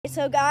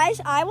So guys,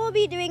 I will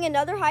be doing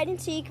another hide and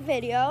seek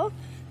video.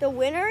 The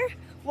winner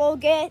will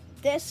get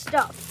this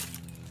stuff.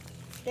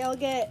 They'll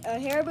get a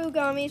Haribo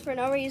gummies for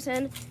no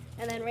reason,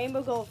 and then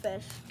rainbow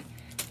goldfish.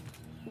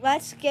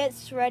 Let's get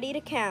ready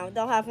to count.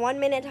 They'll have 1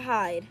 minute to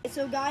hide.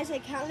 So guys, I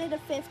counted to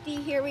 50.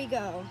 Here we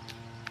go.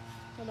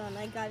 Hold on,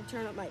 I gotta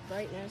turn up my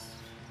brightness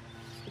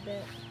just a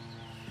bit.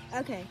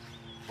 Okay,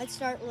 let's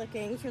start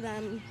looking for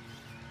them.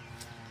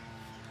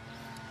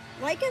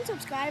 Like and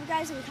subscribe,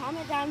 guys, and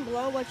comment down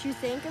below what you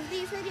think of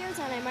these videos,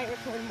 and I might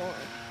record more.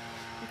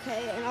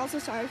 Okay, and also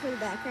sorry for the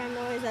background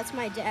noise. That's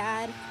my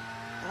dad,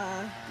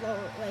 leaf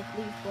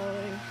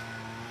blowing.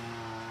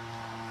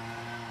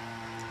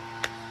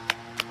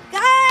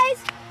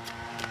 Guys,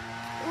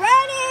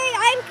 ready?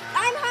 I'm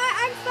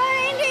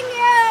finding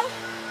you.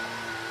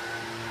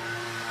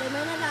 They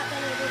might have not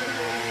been able to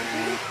hear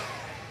me.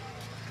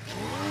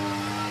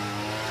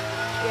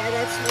 Yeah,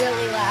 that's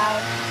really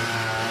loud.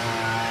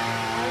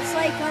 I was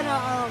like gonna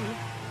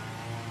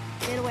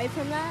get away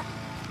from that.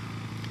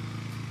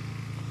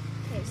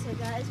 Okay, so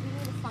guys, we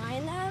need to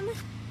find them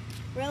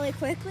really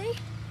quickly.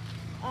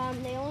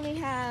 They only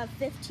have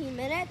 15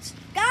 minutes.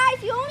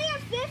 Guys, you only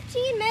have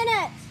 15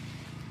 minutes.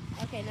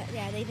 Okay, no,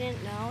 yeah, they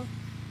didn't know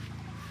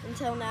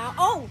until now.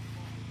 Oh,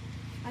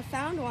 I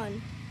found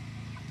one.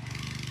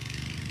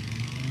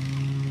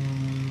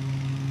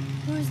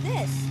 Who's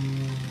this?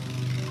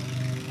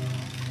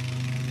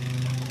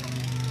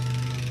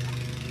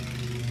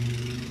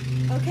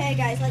 Okay,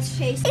 guys, let's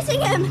chase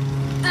him.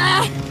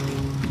 Ah!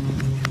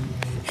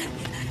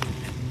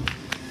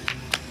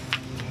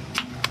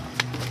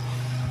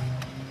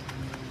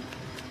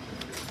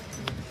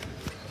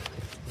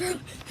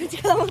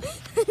 Let's go.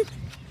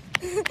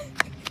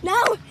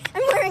 No,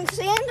 I'm wearing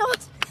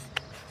sandals.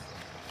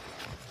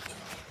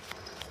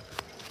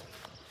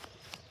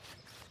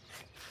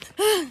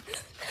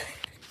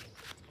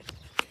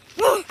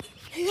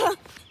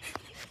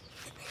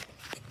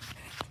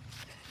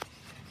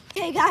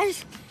 Okay,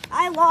 guys,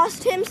 I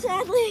lost him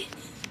sadly,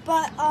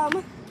 but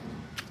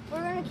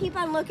we're gonna keep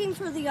on looking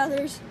for the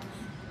others.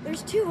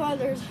 There's 2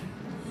 others.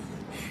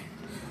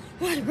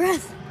 I'm out of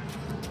breath.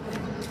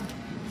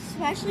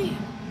 Especially,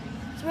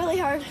 it's really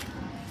hard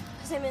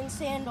because I'm in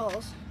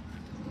sandals.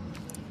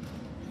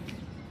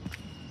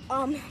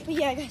 But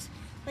yeah, guys,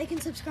 like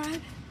and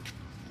subscribe.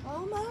 I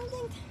don't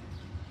think.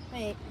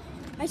 Wait,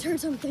 I heard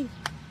something.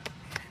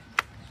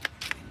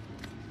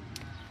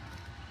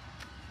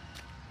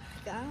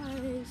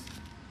 Guys,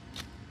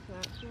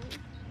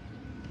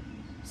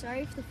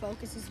 sorry if the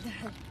focus is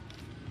bad.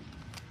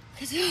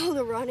 Because of all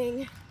the running,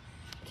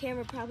 the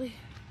camera probably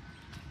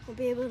won't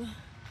be able to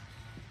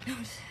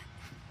notice.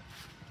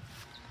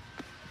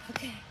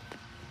 Okay,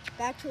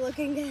 back to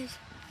looking, guys.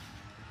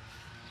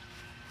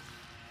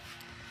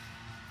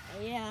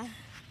 Yeah,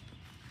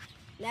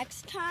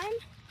 next time,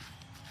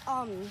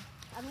 I'm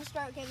gonna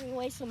start giving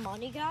away some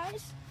money,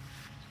 guys.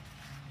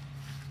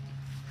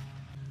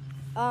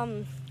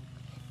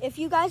 If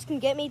you guys can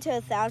get me to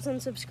 1,000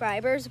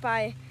 subscribers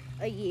by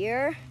a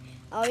year,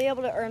 I'll be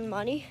able to earn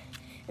money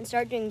and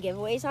start doing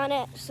giveaways on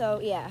it. So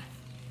yeah,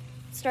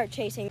 start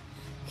chasing.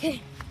 Okay,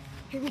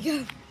 here we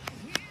go.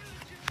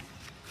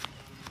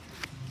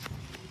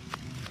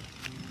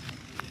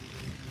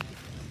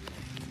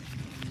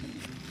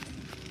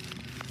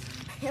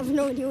 I have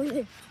no idea where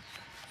they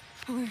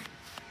are.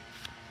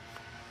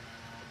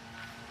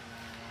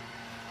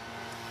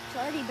 It's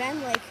already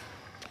been like,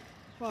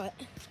 what?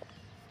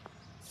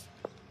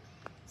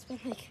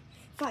 It's been like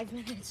 5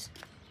 minutes.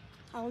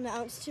 I'll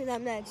announce to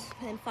them that it's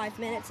been 5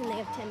 minutes and they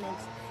have 10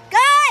 minutes.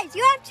 Guys,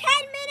 you have 10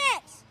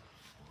 minutes!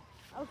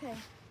 Okay.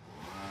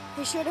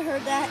 They should have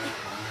heard that.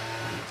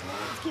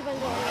 Let's keep on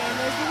going. And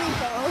there's the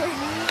repo.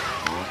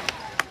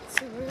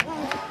 So we're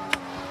on.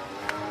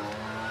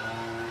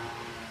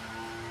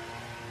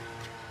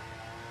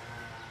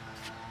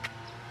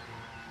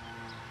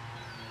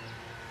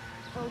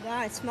 Oh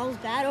God, it smells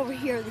bad over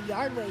here. The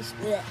yard waste.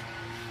 Blech.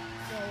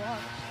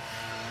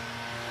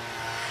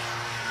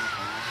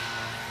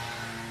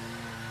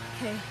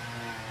 Okay.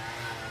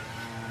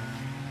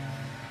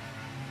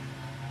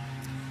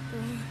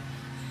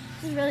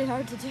 This is really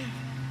hard to do.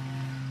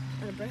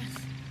 Out of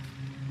breath.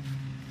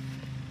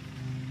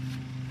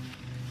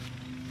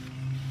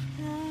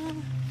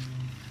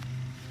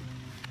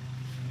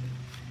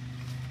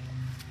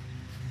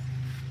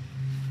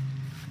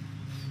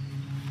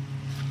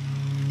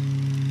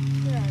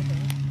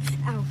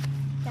 Ow,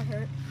 that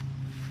hurt.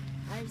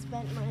 I just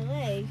bent my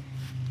leg.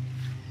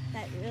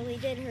 That really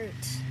did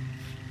hurt.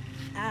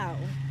 Ow.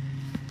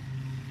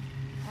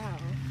 Ow.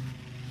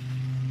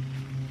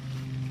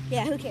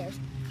 Yeah, who cares?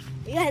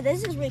 Yeah,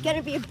 this is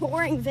gonna be a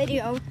boring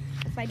video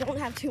if I don't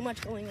have too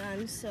much going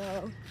on,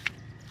 so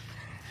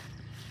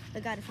I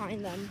gotta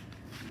find them.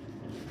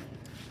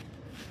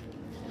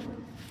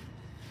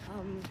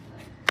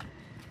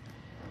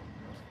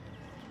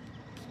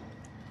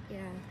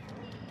 Yeah.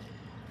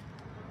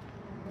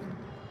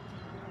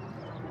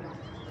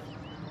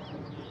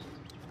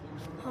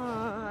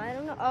 I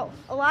don't know. Oh,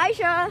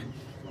 Elijah!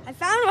 I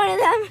found one of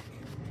them!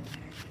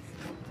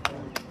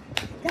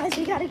 Guys, guys,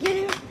 we gotta get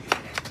him.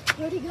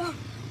 Where'd he go?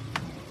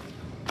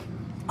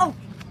 Oh!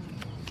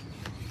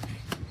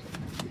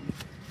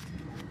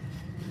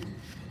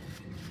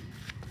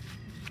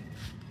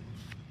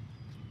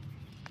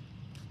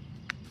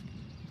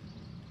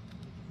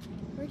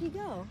 Where'd he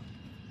go?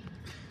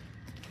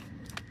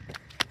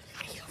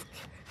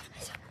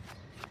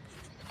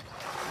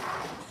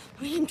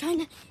 I'm trying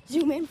to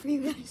zoom in for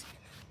you guys.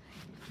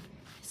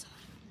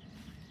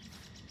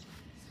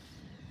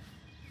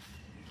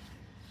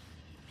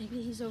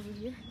 Maybe he's over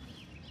here.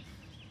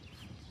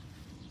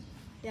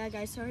 Yeah,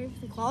 guys, sorry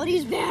if the quality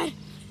is bad.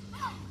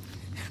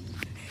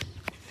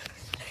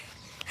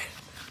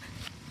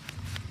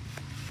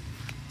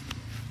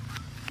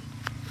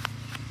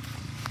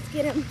 Let's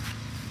get him.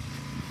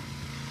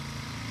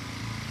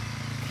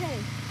 Okay.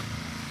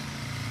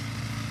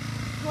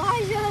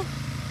 Elijah!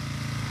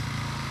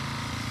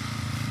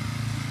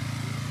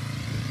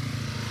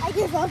 I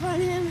give up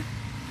on him.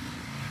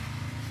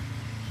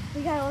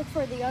 We gotta look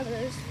for the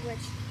others, which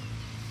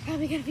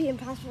probably gonna be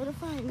impossible to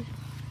find.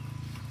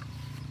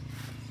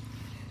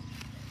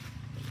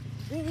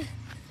 Are you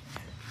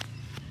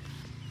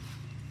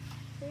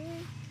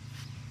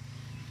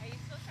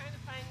still trying to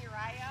find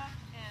Uriah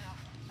and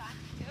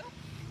Santi too?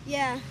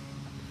 Yeah.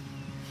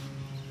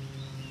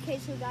 Okay,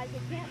 so guys, I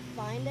can't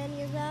find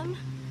any of them,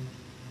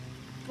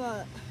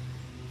 but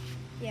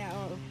yeah,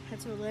 oh,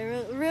 that's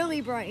really,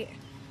 really bright.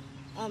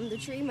 The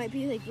tree might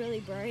be like really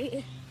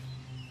bright.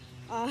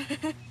 I'm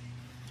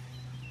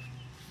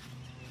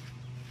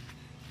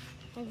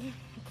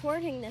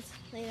recording this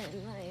late at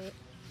night.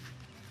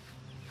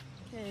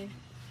 Okay.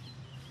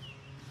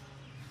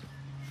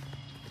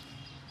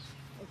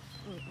 Oh,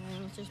 I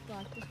almost just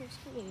blocked the whole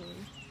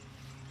screen.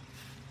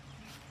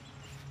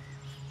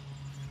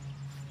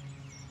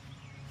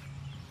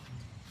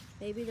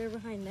 Maybe they're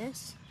behind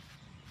this.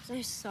 'Cause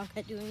I suck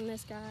at doing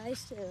this, guys,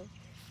 so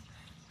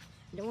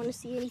I don't want to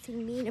see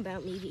anything mean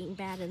about me being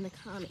bad in the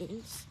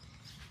comments.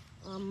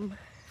 I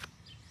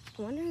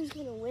wonder who's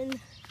gonna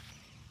win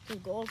the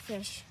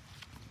goldfish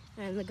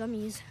and the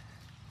gummies.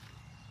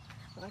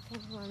 If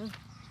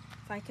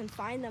I can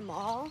find them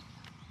all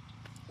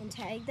and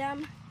tag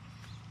them,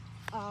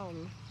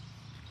 I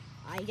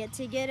get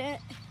to get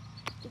it,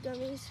 the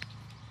gummies.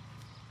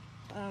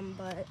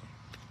 But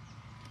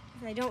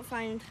if I don't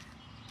find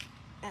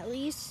at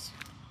least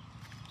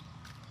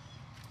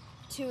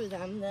 2 of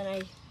them, then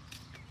I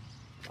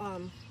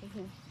won't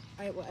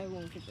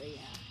get it.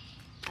 Yeah.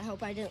 I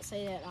hope I didn't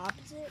say that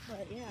opposite,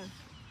 but yeah.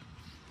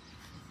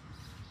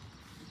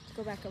 Let's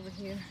go back over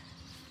here.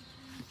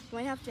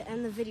 Might have to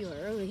end the video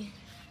early.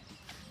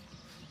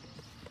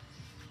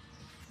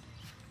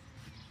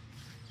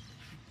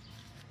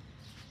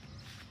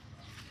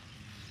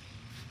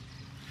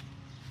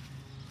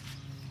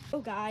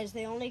 Oh guys,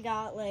 they only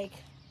got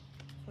like,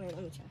 wait,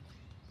 let me check.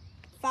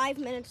 5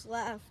 minutes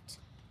left.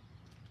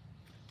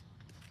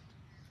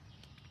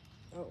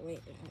 Oh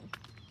wait,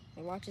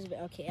 my watch is,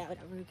 okay, yeah,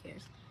 whatever, who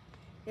cares.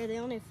 Yeah, they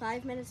only have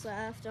 5 minutes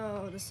left.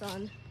 Oh, the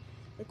sun.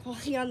 The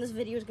quality on this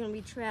video is gonna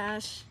be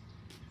trash.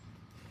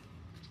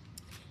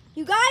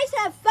 You guys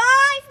have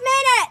 5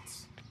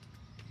 minutes!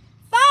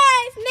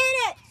 5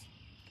 minutes!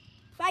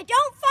 If I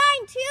don't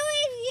find 2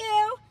 of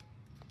you,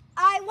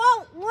 I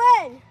won't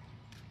win.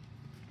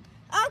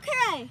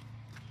 Okay.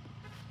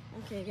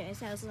 Okay, guys,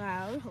 that was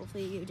loud.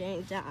 Hopefully you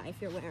didn't die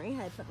if you're wearing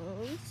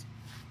headphones.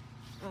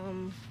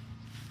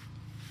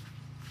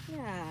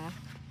 Yeah.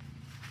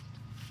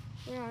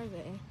 Where are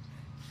they?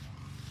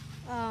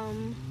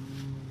 I'm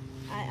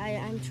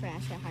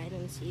trash at hide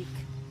and seek.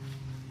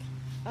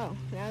 Oh,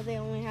 now they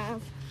only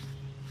got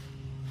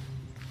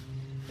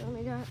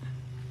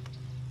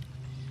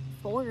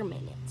 4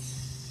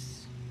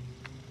 minutes.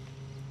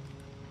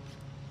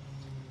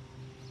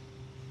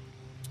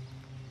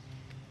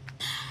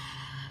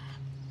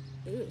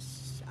 Ooh,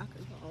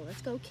 soccer ball.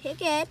 Let's go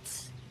kick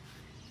it.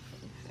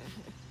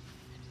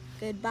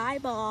 Goodbye,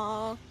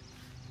 ball.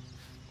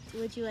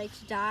 Would you like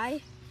to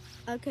die?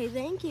 Okay,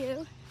 thank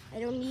you. I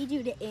don't need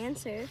you to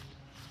answer.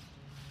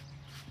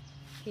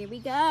 Here we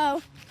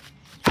go.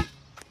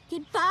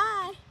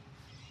 Goodbye.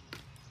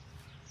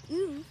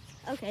 Ooh.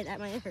 Okay, that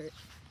might have hurt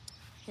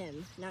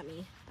him, not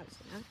me.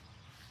 Obviously not.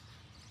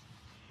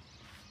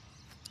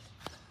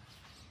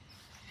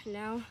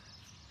 Now,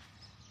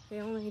 we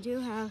only do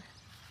have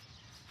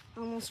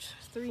almost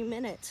 3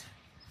 minutes.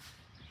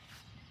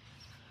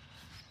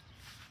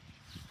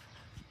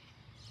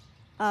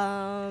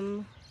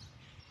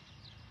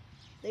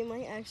 They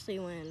might actually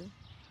win.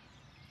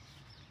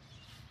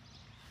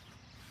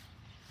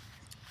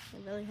 I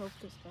really hope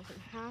this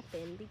doesn't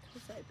happen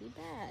because that'd be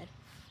bad.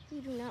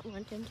 We do not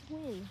want them to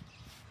win.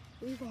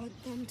 We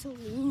want them to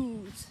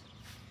lose.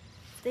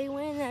 If they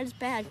win, that's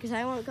bad because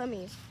I want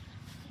gummies.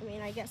 I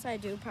mean, I guess I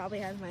do probably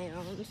have my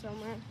own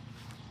somewhere.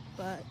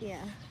 But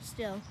yeah,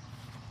 still.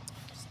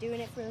 Just doing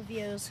it for the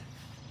views.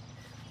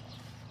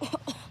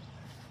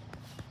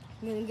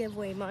 I'm gonna give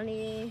away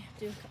money,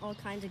 do all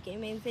kinds of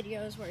gaming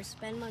videos where I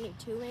spend money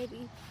too,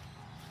 maybe.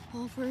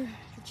 All for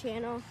the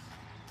channel.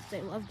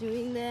 I love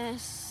doing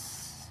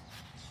this.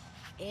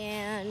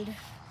 And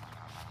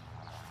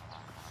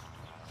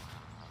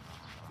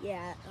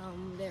yeah,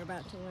 they're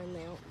about to win.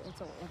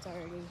 It's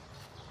already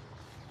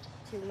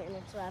 2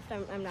 minutes left.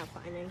 I'm not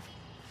finding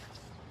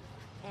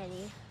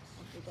any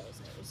of the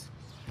buzzers.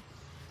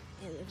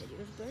 And the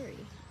video's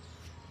blurry.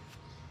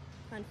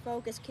 On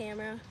focus,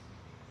 camera.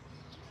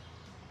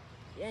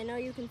 Yeah, I know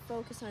you can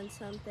focus on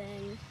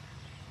something.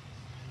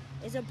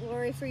 Is it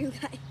blurry for you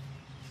guys?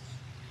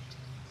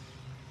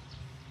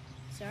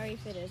 Sorry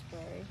if it is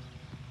blurry.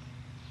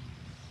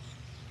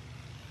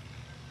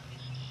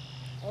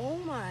 Oh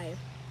my.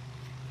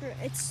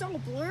 It's so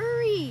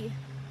blurry.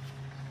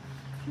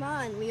 Come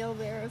on,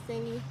 wheelbarrow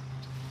thingy.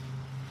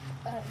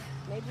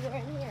 Maybe we're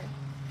in here.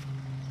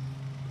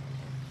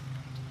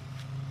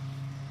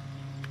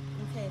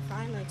 Okay,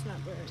 finally it's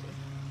not blurry.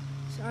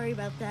 Sorry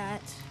about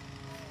that.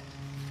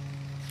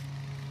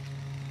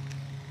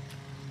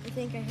 I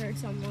think I heard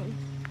someone.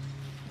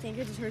 I think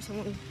I just heard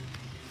someone.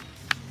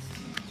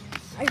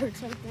 I heard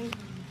something.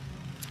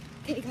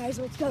 Okay guys,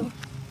 let's go.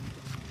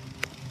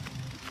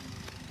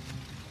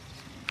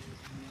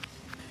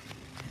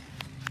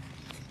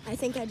 I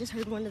think I just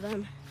heard one of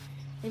them.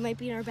 They might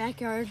be in our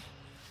backyard.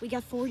 We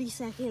got 40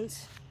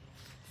 seconds.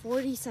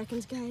 40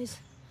 seconds, guys.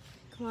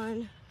 Come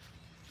on.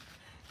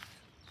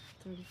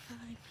 35,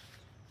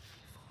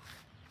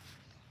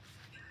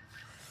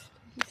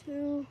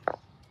 32,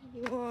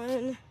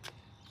 31,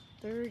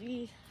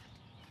 30,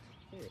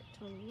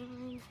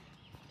 29,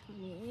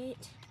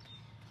 28,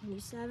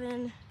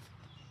 27,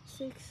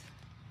 6,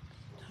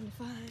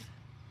 25,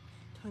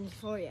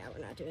 24. Yeah,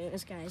 we're not doing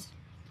this, guys.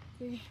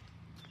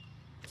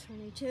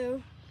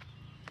 22,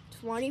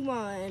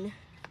 21,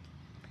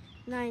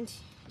 19,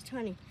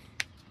 20,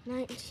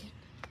 19,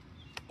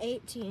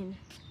 18,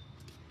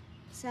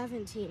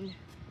 17,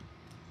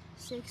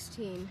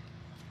 16,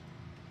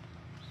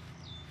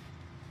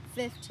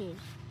 15,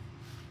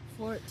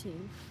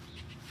 14,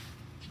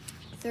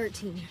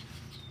 13,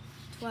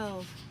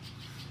 12,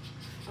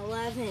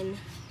 11,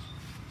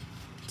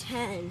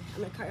 10.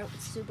 I'm gonna count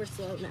super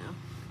slow now.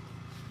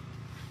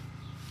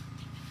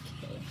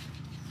 Okay.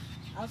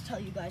 I'll tell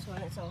you guys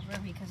when it's over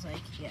because,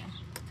 like, yeah.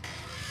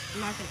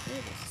 I'm not gonna do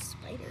this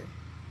spider.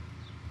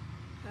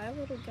 Hi,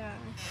 little guy.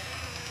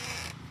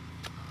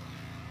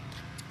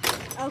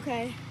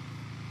 Okay.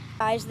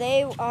 Guys,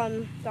 the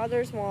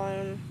others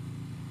won.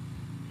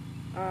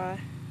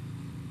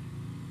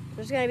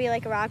 There's gonna be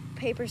like a rock,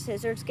 paper,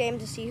 scissors game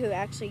to see who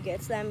actually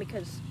gets them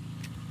because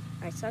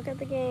I suck at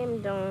the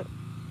game. Don't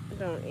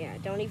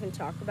even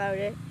talk about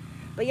it.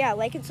 But yeah,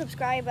 like and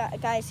subscribe,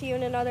 guys. See you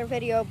in another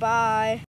video. Bye.